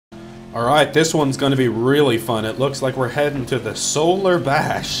Alright, this one's gonna be really fun. It looks like we're heading to the Solar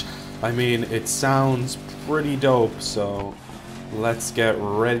Bash. I mean, it sounds pretty dope, so let's get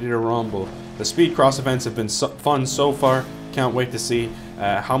ready to rumble. The Speedcross events have been fun so far. Can't wait to see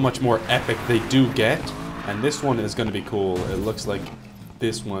how much more epic they do get. And this one is gonna be cool. It looks like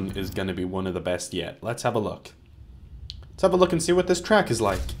this one is gonna be one of the best yet. Let's have a look. Let's have a look and see what this track is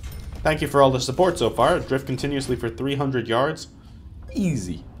like. Thank you for all the support so far. Drift continuously for 300 yards.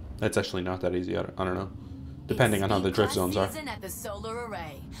 Easy. That's actually not that easy. I don't know. Depending on how the drift zones are. At the Solar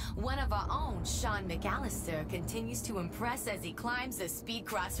Array. One of our own, Sean McAllister, continues to impress as he climbs the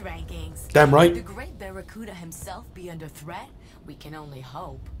Speedcross rankings. Damn right. The great Barracuda himself be under threat? We can only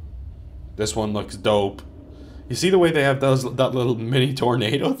hope. This one looks dope. You see the way they have that little mini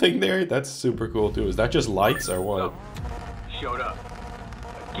tornado thing there? That's super cool too. Is that just lights or what? Showed up.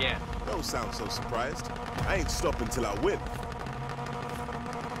 Again. Don't sound so surprised. I ain't stopping till I win.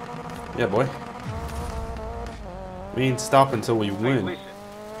 Yeah, boy. We ain't stopping until we win. Hey, listen.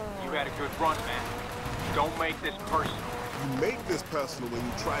 You had a good run, man. Don't make this personal. You make this personal when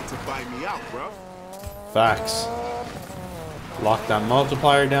you try to buy me out, bro. Facts. Lock that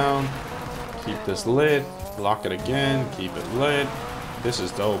multiplier down. Keep this lit. Lock it again. Keep it lit. This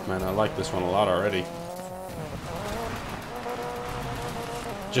is dope, man. I like this one a lot already.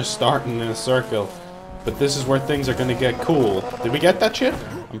 Just starting in a circle. But this is where things are gonna get cool. Did we get that chip?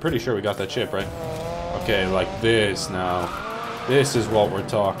 I'm pretty sure we got that chip, right? Okay, like this now. This is what we're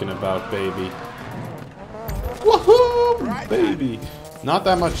talking about, baby. Woohoo! Baby. Not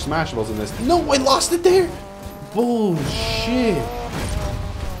that much smashables in this. No, I lost it there! Bullshit.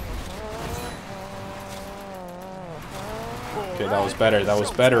 Okay, that was better. That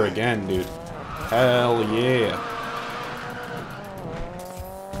was better again, dude. Hell yeah.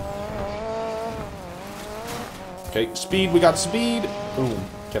 Okay, speed, we got speed. Boom.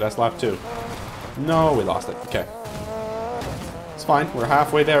 Okay, that's lap 2. No, we lost it. Okay. It's fine. We're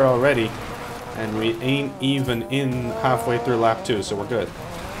halfway there already. And we ain't even in halfway through lap 2, so we're good.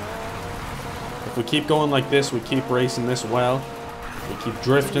 If we keep going like this, we keep racing this well, we keep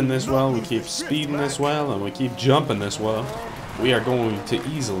drifting this well, we keep speeding this well, and we keep jumping this well, we are going to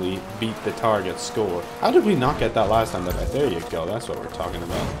easily beat the target score. How did we not get that last time? There you go. That's what we're talking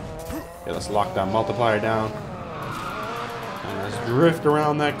about. Okay, let's lock that multiplier down. And let's drift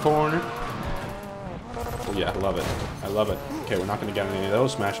around that corner. Oh yeah, I love it. I love it. Okay, we're not going to get any of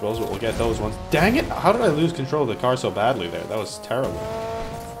those smashables, but we'll get those ones. Dang it! How did I lose control of the car so badly there? That was terrible.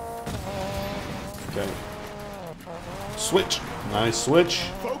 Okay. Switch. Nice switch.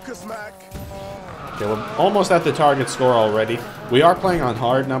 Focus, Mac. Okay, we're almost at the target score already. We are playing on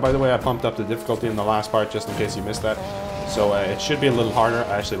hard now, by the way. I pumped up the difficulty in the last part just in case you missed that. So it should be a little harder.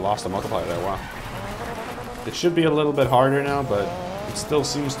 I actually lost the multiplier there. Wow. It should be a little bit harder now, but it still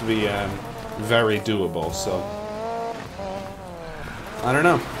seems to be very doable, so I don't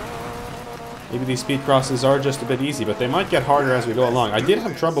know. Maybe these speed crosses are just a bit easy, but they might get harder as we go along. I did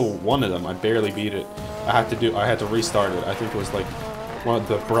have trouble with one of them. I barely beat it. I had to restart it. I think it was like one of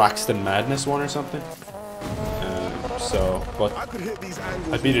the Braxton Madness one or something. But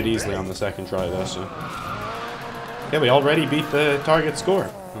I beat it easily on the second try though, so. Yeah, we already beat the target score.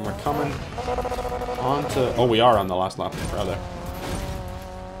 And we're coming on to... Oh, we are on the last lap, rather.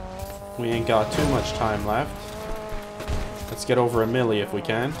 We ain't got too much time left. Let's get over a milli if we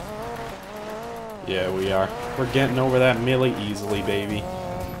can. Yeah, we are. We're getting over that milli easily, baby.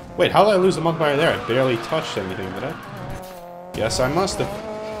 Wait, how did I lose the multiplier there? I barely touched anything, did I? Yes, I must have.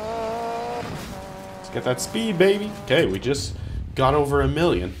 Let's get that speed, baby. Okay, we just got over 1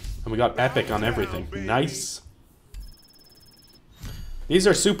 million. And we got epic on everything. Nice. These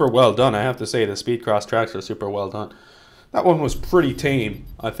are super well done, I have to say. The Speedcross tracks are super well done. That one was pretty tame.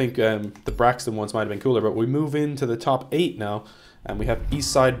 I think the Braxton ones might have been cooler, but we move into the top 8 now. And we have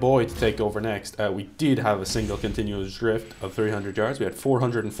Eastside Boy to take over next. We did have a single continuous drift of 300 yards. We had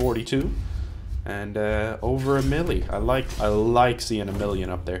 442. And over 1 milli. I like seeing 1 million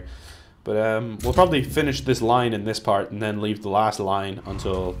up there. But we'll probably finish this line in this part and then leave the last line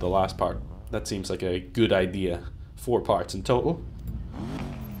until the last part. That seems like a good idea. 4 parts in total.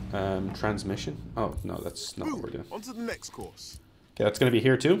 Transmission. Oh, no, that's not what we're doing. On to the next course. Okay, that's going to be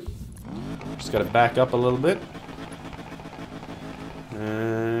here too. Just got to back up a little bit.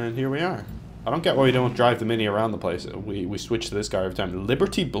 And here we are. I don't get why we don't drive the Mini around the place. We switch to this car every time.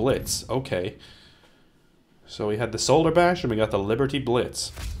 Liberty Blitz. Okay. So we had the Solar Bash and we got the Liberty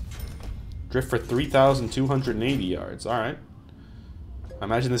Blitz. Drift for 3,280 yards. Alright. I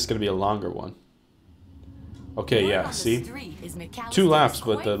imagine this is going to be a longer one. Okay, yeah, see? 2 laps,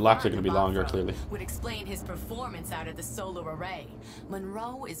 but the laps are going to be longer, clearly. Would explain his performance out of the solar array.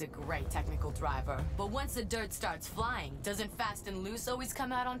 Monroe is a great technical driver, but once the dirt starts flying, doesn't Fast and Loose always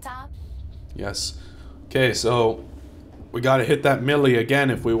come out on top? Yes. Okay, so we got to hit that millie again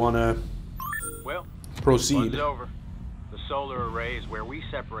if we want to Well, proceed. fun's over. The solar array is where we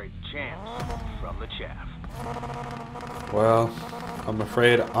separate the champs from the chaff. Well, I'm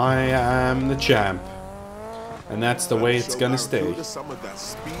afraid I am the champ. And that's the way it's gonna stay. Some of that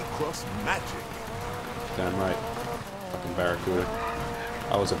Speedcross magic. Damn right. Fucking Barracuda.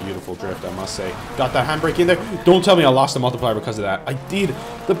 That was a beautiful drift, I must say. Got that handbrake in there. Don't tell me I lost the multiplier because of that. I did.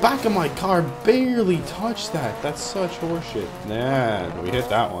 The back of my car barely touched that. That's such horseshit. Nah, we hit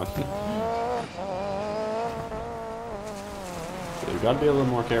that one. So you gotta be a little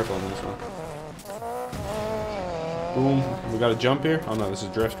more careful on this one. Boom. We got a jump here? Oh no, this is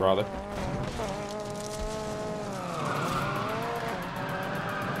drift rather.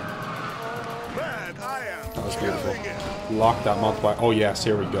 That was beautiful. Lock that multiplier. Oh yes,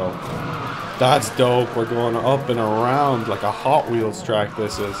 here we go. That's dope. We're going up and around like a Hot Wheels track.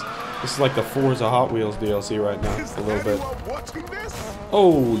 This is like the Forza Hot Wheels DLC right now. A little bit.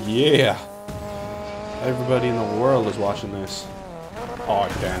 Oh yeah. Everybody in the world is watching this. Oh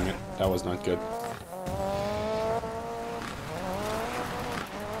damn it. That was not good.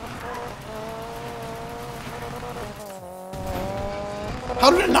 How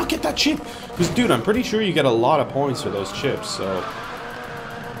did I not get that chip? Because, dude, I'm pretty sure you get a lot of points for those chips, so...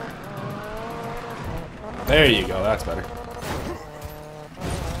 There you go, that's better.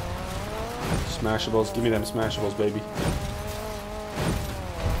 Smashables, give me them smashables, baby.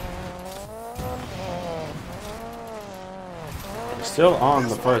 We're still on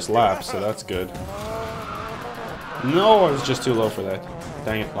the first lap, so that's good. No, I was just too low for that.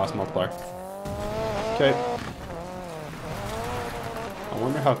 Dang it, lost multiplier. Okay. I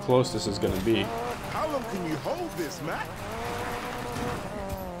wonder how close this is going to be. How long can you hold this, Matt?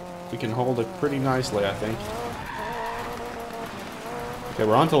 We can hold it pretty nicely, I think. Okay,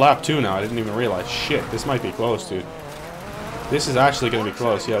 we're on to lap 2 now. I didn't even realize. Shit, this might be close, dude. This is actually going to be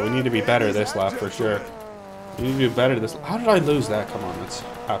close. Yeah, we need to be better this lap for sure. We need to do better this. How did I lose that? Come on, that's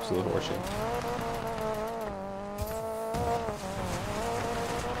absolute horseshit.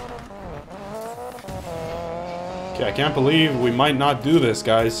 Okay, I can't believe we might not do this,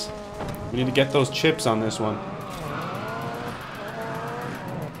 guys. We need to get those chips on this one.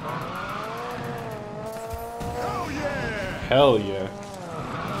 Hell yeah! Hell yeah.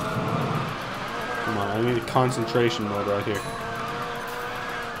 Come on, I need concentration mode right here.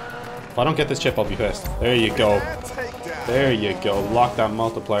 If I don't get this chip, I'll be pissed. There you go. There you go. Lock that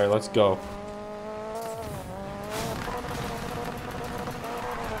multiplier. Let's go.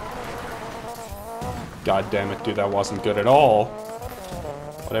 God damn it, dude, that wasn't good at all.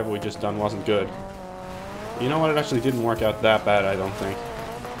 Whatever we just done wasn't good. You know what? It actually didn't work out that bad, I don't think.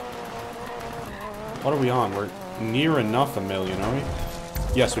 What are we on? We're near enough a million, are we?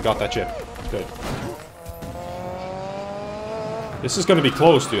 Yes, we got that chip. Good. This is going to be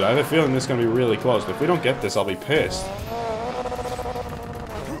close, dude. I have a feeling this is going to be really close. If we don't get this, I'll be pissed.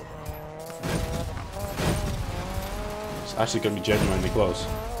 It's actually going to be genuinely close.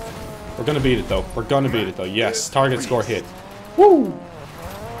 We're gonna beat it though. We're gonna beat it though. Yes, target score hit. Woo!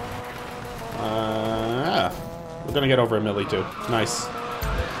 We're gonna get over a milli too. Nice.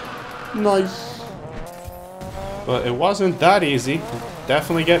 Nice. But it wasn't that easy.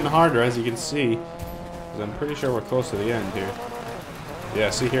 Definitely getting harder, as you can see. 'Cause I'm pretty sure we're close to the end here.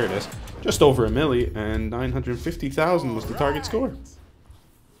 Yeah, see, here it is. Just over a milli, and 950,000 was the target score.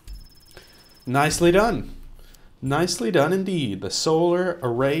 Nicely done. Nicely done indeed. The solar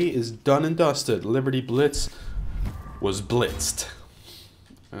array is done and dusted. Liberty Blitz was blitzed.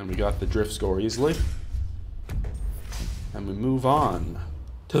 And we got the drift score easily. And we move on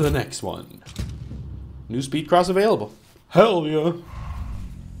to the next one. New Speedcross available. Hell yeah.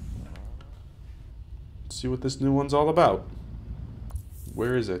 Let's see what this new one's all about.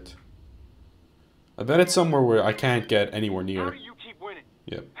 Where is it? I bet it's somewhere where I can't get anywhere near. How do you keep winning?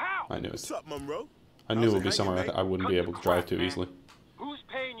 Yep, How? I knew it. What's up, Monroe? I knew it would be somewhere I wouldn't be able to drive to easily. Who's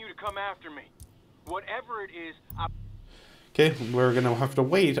paying you to come after me? Whatever it is, Okay, we're gonna have to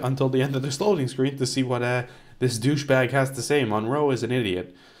wait until the end of this loading screen to see what this douchebag has to say. Monroe is an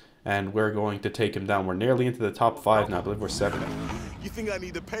idiot, and we're going to take him down. We're nearly into the top 5 now. I believe we're 7. You think I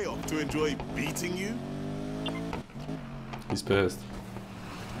need a payoff to enjoy beating you? He's pissed.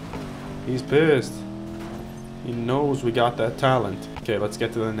 He's pissed. He knows we got that talent. Okay, let's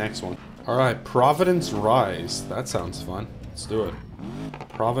get to the next one. Alright, Providence Rise. That sounds fun. Let's do it.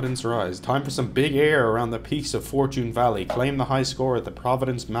 Providence Rise. Time for some big air around the peaks of Fortune Valley. Claim the high score at the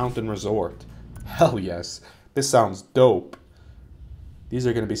Providence Mountain Resort. Hell yes. This sounds dope. These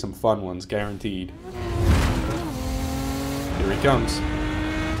are going to be some fun ones, guaranteed. Here he comes.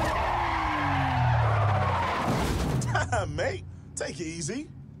 Mate, take it easy.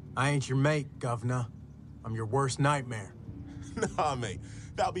 I ain't your mate, governor. I'm your worst nightmare. Nah, mate.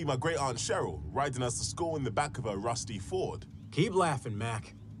 That'll be my great aunt Cheryl, riding us to school in the back of a rusty Ford. Keep laughing,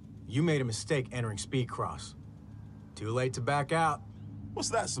 Mac. You made a mistake entering Speedcross. Too late to back out. What's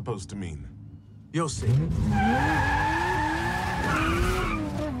that supposed to mean? You'll see.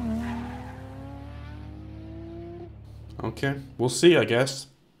 Okay, we'll see, I guess.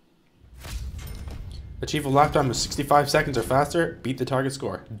 Achieve a lap time of 65 seconds or faster. Beat the target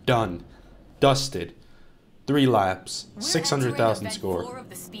score. Done. Dusted. 3 laps. 600,000 score. 4 of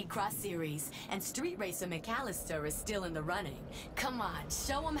the Speedcross series, and Street Racer McAllister is still in the running. Come on,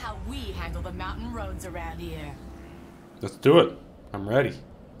 show them how we handle the mountain roads around here. Let's do it. I'm ready.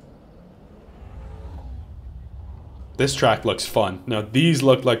 This track looks fun. Now these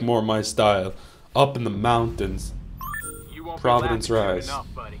look like more my style. Up in the mountains. You won't Providence be laughing Rise. soon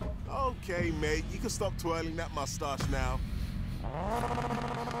enough, buddy. Okay, mate. You can stop twirling that mustache now.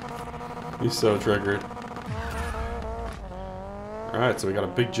 He's so triggered. Alright, so we got a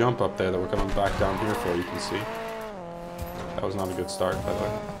big jump up there that we're coming back down here for, you can see. That was not a good start, by the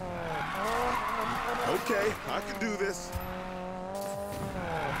way. Okay, I can do this.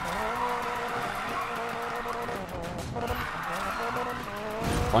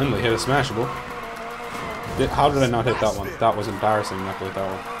 Finally hit a smashable. How did I not hit that one? That was embarrassing not to hit that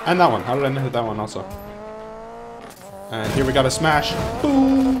one. And that one. How did I not hit that one also? And here we got a smash.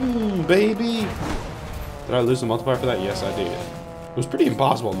 Boom, baby. Did I lose the multiplier for that? Yes, I did. It was pretty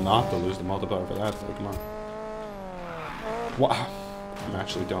impossible not to lose the multiplier for that. Come on. Wow. I'm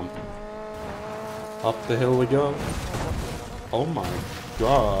actually dumb. Up the hill we go. Oh my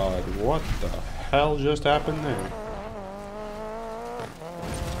god. What the hell just happened there?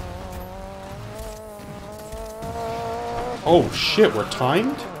 Oh shit, we're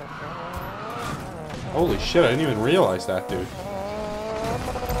timed? Holy shit, I didn't even realize that, dude.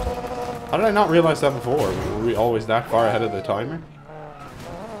 How did I not realize that before? Were we always that far ahead of the timer?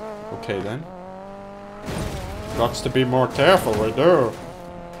 Okay then. Got to be more careful, we do.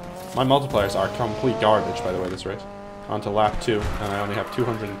 My multipliers are complete garbage, by the way, this race. On to lap 2, and I only have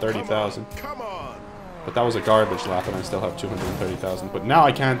 230,000. Come on. But that was a garbage lap, and I still have 230,000. But now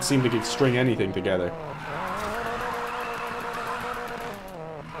I can't seem to string anything together.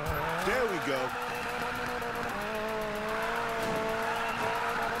 There we go.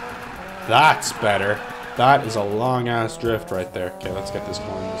 That's better. That is a long-ass drift right there. Okay, let's get this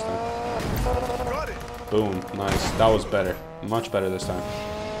coin this time. Got it. Boom. Nice. That was better. Much better this time.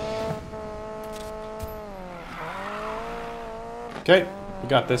 Okay, we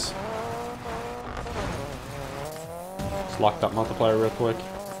got this. Just lock that multiplier real quick.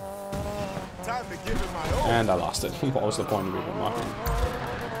 Time to give it my all. And I lost it. What was the point of even locking?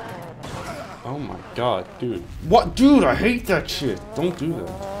 Oh my god, dude. What? Dude, I hate that shit. Don't do that.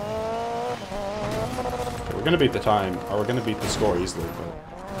 Okay, we're gonna beat the time, or we're gonna beat the score easily,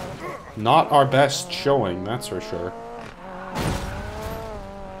 but not our best showing, that's for sure.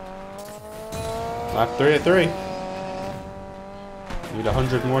 Lap 3 at 3. Need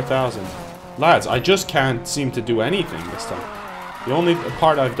 100 more thousand. Lads, I just can't seem to do anything this time. The only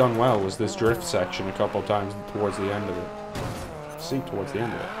part I've done well was this drift section a couple times towards the end of it. See, towards the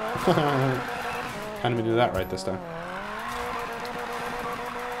end of it. Can't even do that right this time.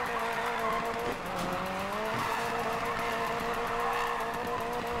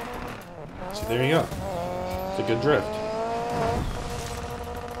 So there you go. It's a good drift.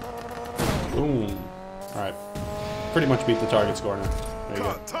 Boom. Alright. Pretty much beat the target score now. There you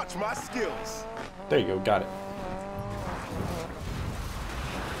go. Can't touch my skills. There you go, got it.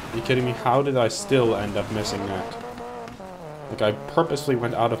 Are you kidding me? How did I still end up missing that? Like, I purposely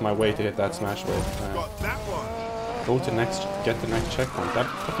went out of my way to hit that smash wave. Got that one. Go to next, get the next checkpoint.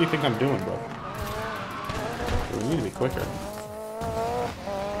 What do you think I'm doing, bro? We need to be quicker.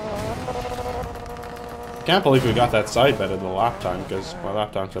 I can't believe we got that side bet in the lap time, because my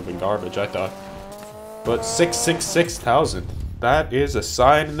lap times have been garbage, I thought. But 666,000. That is a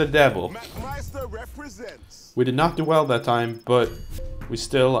sign of the devil. Represents. We did not do well that time, but we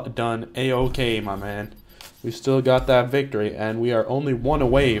still done A-OK, my man. We still got that victory, and we are only 1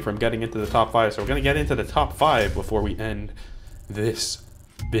 away from getting into the top 5. So we're going to get into the top 5 before we end this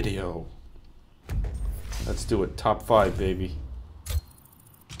video. Let's do it. Top 5, baby.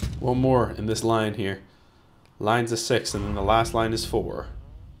 One more in this line here. Line's a 6, and then the last line is 4.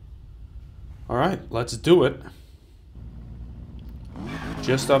 Alright, let's do it.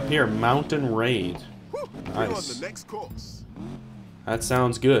 Just up here, Mountain Raid. Nice. The next course. That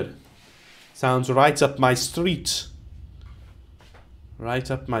sounds good. Sounds right up my street. Right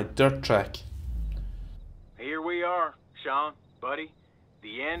up my dirt track. Here we are, Sean, buddy.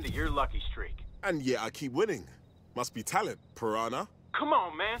 The end of your lucky streak. And yet I keep winning. Must be talent, Piranha. Come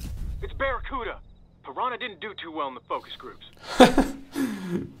on, man. It's Barracuda. Piranha didn't do too well in the focus groups.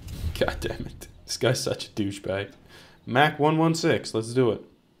 God damn it. This guy's such a douchebag. Mac 116, let's do it.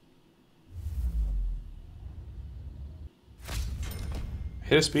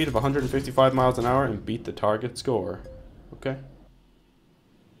 Hit a speed of 155 miles an hour and beat the target score. Okay.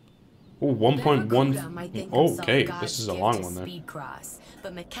 Oh, 1.1. Okay, this is a long one then. Speedcross,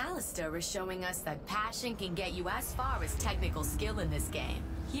 but McAllister is showing us that passion can get you as far as technical skill in this game.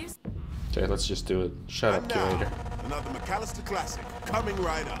 Here's. Okay, let's just do it. Shut up, curator. Another McAllister classic coming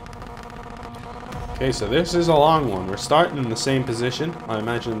right up. Okay, so this is a long one. We're starting in the same position. I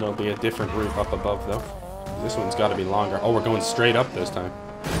imagine there'll be a different route up above, though. This one's got to be longer. Oh, we're going straight up this time.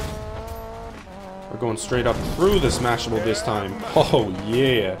 We're going straight up through the Smashable this time. Oh,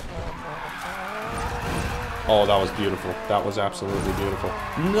 yeah. Oh, that was beautiful. That was absolutely beautiful.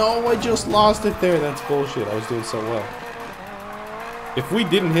 No, I just lost it there. That's bullshit. I was doing so well. If we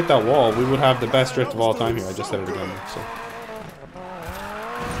didn't hit that wall, we would have the best drift of all time here. I just said it again, so.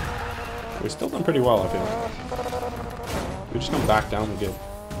 We're still done pretty well, I feel like. We just come back down, we're good.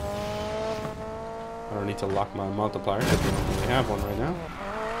 I don't need to lock my multiplier because we don't really have one right now.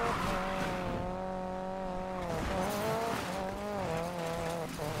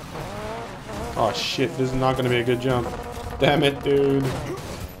 Oh shit, this is not going to be a good jump. Damn it, dude.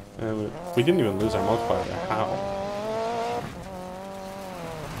 We didn't even lose our multiplier there. How?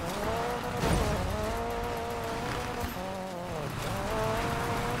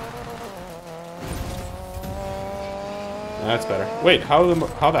 That's better. Wait, how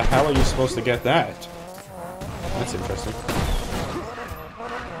the hell are you supposed to get that? That's interesting.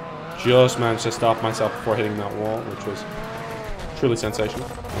 Just managed to stop myself before hitting that wall, which was truly sensational,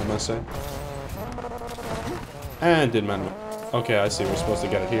 I must say. And didn't manage it. Okay, I see. We're supposed to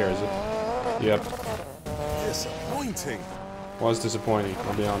get it here, is it? Yep. Disappointing. Was disappointing,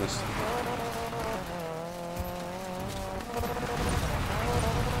 I'll be honest.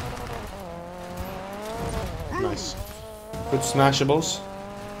 Nice. Good smashables.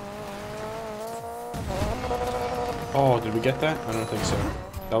 Oh, did we get that? I don't think so.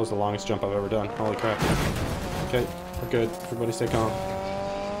 That was the longest jump I've ever done. Holy crap. Okay, we're good. Everybody stay calm.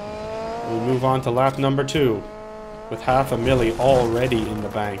 We move on to lap number 2. With half a milli already in the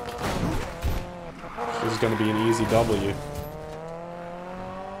bank. This is going to be an easy W.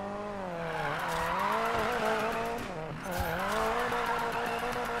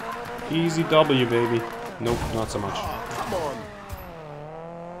 Easy W, baby. Nope, not so much. Come on.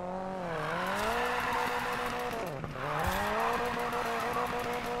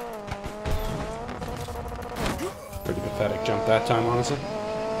 Pretty pathetic jump that time, honestly.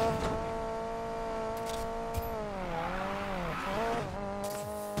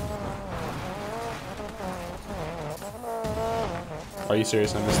 Are you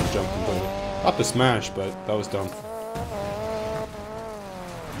serious? I missed the jump completely. Not the smash, but that was dumb.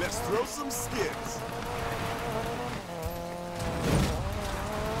 Let's throw some skids.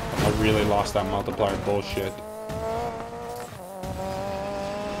 I really lost that multiplier bullshit.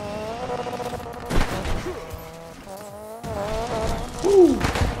 Woo.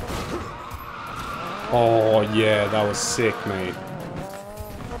 Oh yeah, that was sick, mate.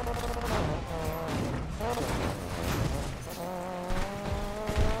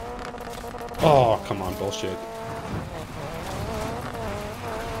 Oh, come on, bullshit.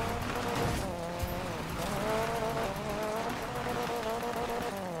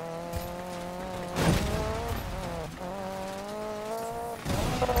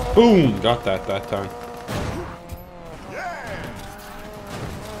 Boom! Got that time.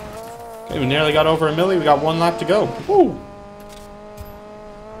 Okay, we nearly got over a milli. We got 1 lap to go. Woo!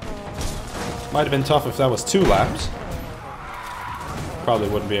 Might have been tough if that was 2 laps. Probably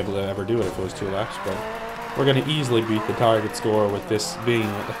wouldn't be able to ever do it if it was 2 laps, but we're going to easily beat the target score with this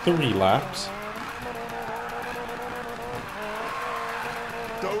being 3 laps.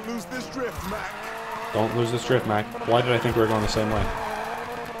 Don't lose this drift, Mac. Don't lose this drift, Mac. Why did I think we were going the same way?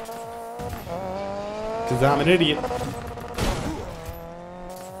 Because I'm an idiot.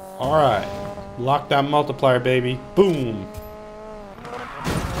 Alright. Lock that multiplier, baby. Boom.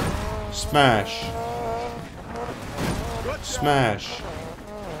 Smash. Smash.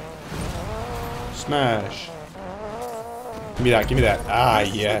 Smash. Give me that, give me that. Ah,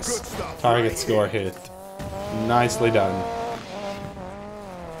 yes. Target score hit. Nicely done.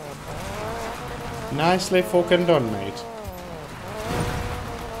 Nicely fucking done, mate.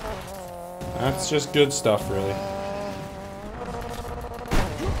 That's just good stuff, really.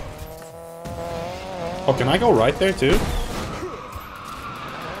 Oh, can I go right there, too?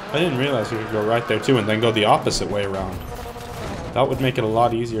 I didn't realize you could go right there, too, and then go the opposite way around. That would make it a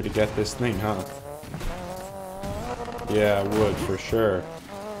lot easier to get this thing, huh? Yeah, it would, for sure.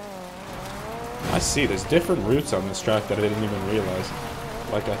 I see, there's different routes on this track that I didn't even realize.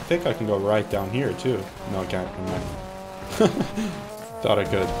 Like, I think I can go right down here, too. No, I can't. Thought I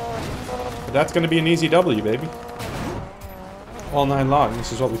could. But that's going to be an easy W, baby. All night long,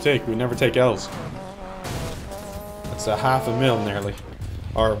 this is what we take. We never take L's. That's a $500,000 nearly.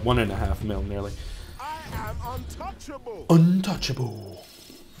 Or 1.5 mil nearly. I am untouchable. Untouchable.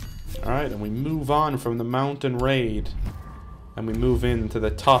 Alright, and we move on from the mountain raid. And we move into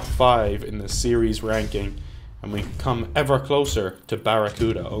the top 5 in the series ranking. And we come ever closer to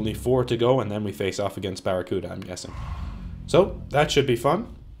Barracuda. Only 4 to go, and then we face off against Barracuda, I'm guessing. So, that should be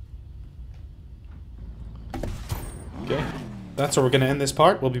fun. Okay. That's where we're going to end this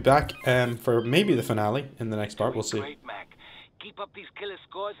part. We'll be back for maybe the finale in the next part. We'll see. Great, Mac. Keep up these killer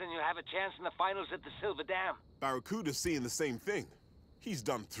scores and you'll have a chance in the finals at the Silver Dam. Barracuda's seeing the same thing. He's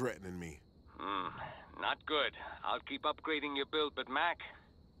done threatening me. Not good. I'll keep upgrading your build, but Mac,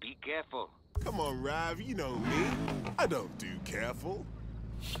 be careful. Come on, Rav, you know me. I don't do careful.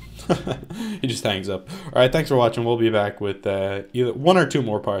 He just hangs up. Alright, thanks for watching. We'll be back with either 1 or 2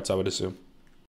 more parts, I would assume.